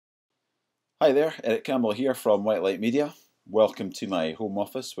Hi there, Eric Campbell here from White Light Media. Welcome to my home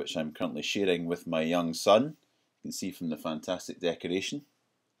office, which I'm currently sharing with my young son. You can see from the fantastic decoration.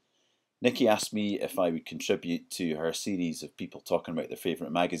 Nikki asked me if I would contribute to her series of people talking about their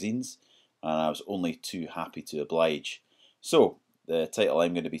favourite magazines, and I was only too happy to oblige. So, the title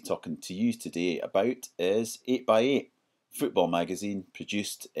I'm going to be talking to you today about is 8x8, football magazine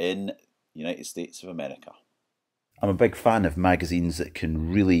produced in the United States of America. I'm a big fan of magazines that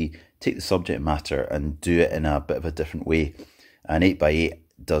can really take the subject matter and do it in a bit of a different way. And 8x8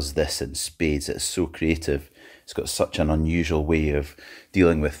 does this in spades. It's so creative. It's got such an unusual way of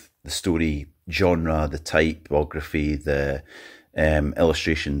dealing with the story genre, the typography, the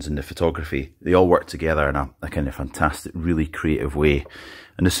illustrations and the photography. They all work together in a kind of fantastic, really creative way.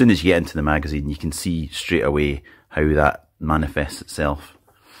 And as soon as you get into the magazine, you can see straight away how that manifests itself.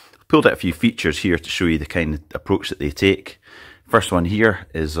 Pulled out a few features here to show you the kind of approach that they take. First one here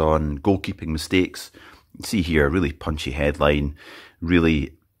is on goalkeeping mistakes. You can see here a really punchy headline,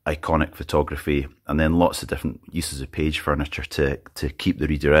 really iconic photography, and then lots of different uses of page furniture to keep the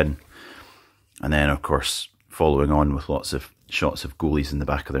reader in. And then of course following on with lots of shots of goalies in the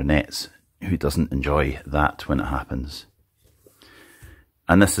back of their nets. Who doesn't enjoy that when it happens?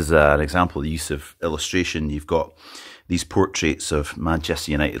 And this is an example of the use of illustration. You've got these portraits of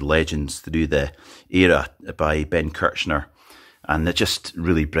Manchester United legends through the era by Ben Kirchner, and it just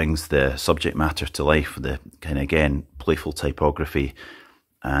really brings the subject matter to life with the kind of, again, playful typography,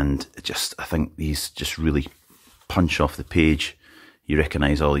 and I think these just really punch off the page. You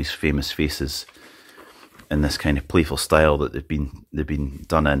recognise all these famous faces in this kind of playful style that they've been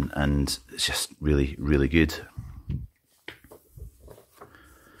done in, and it's just really, really good.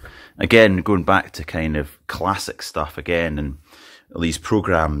 Again, going back to kind of classic stuff again, and these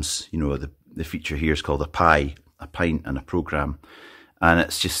programs, the feature here is called a pint and a program, and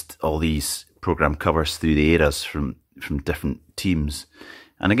it's just all these program covers through the eras from different teams.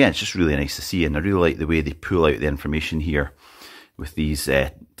 And again, it's just really nice to see, and I really like the way they pull out the information here with these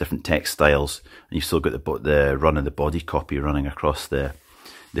different text styles, and you've still got the run of the body copy running across the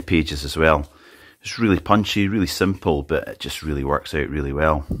pages as well. It's really punchy, really simple, but it just really works out really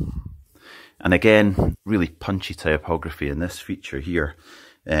well. And again, really punchy typography in this feature here,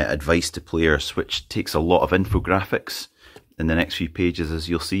 advice to players, which takes a lot of infographics in the next few pages, as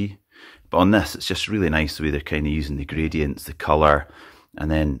you'll see. But on this, it's just really nice the way they're kind of using the gradients, the colour, and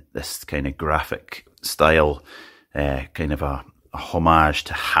then this kind of graphic style, kind of a homage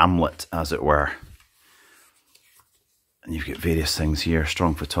to Hamlet, as it were. And you've got various things here,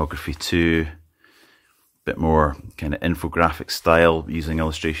 strong photography too. Bit more kind of infographic style using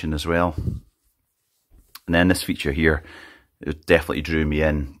illustration as well. And then this feature here, it definitely drew me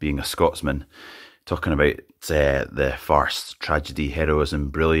in, being a Scotsman, talking about the farce, tragedy, heroism,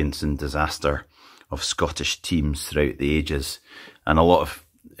 brilliance and disaster of Scottish teams throughout the ages. And a lot of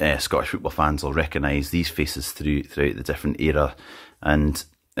Scottish football fans will recognise these faces throughout the different era. And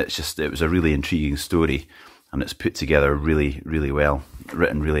it was a really intriguing story, and it's put together really, really well,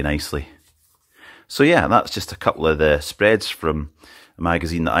 written really nicely. So yeah, that's just a couple of the spreads from a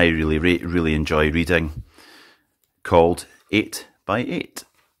magazine that I really enjoy reading, called 8x8.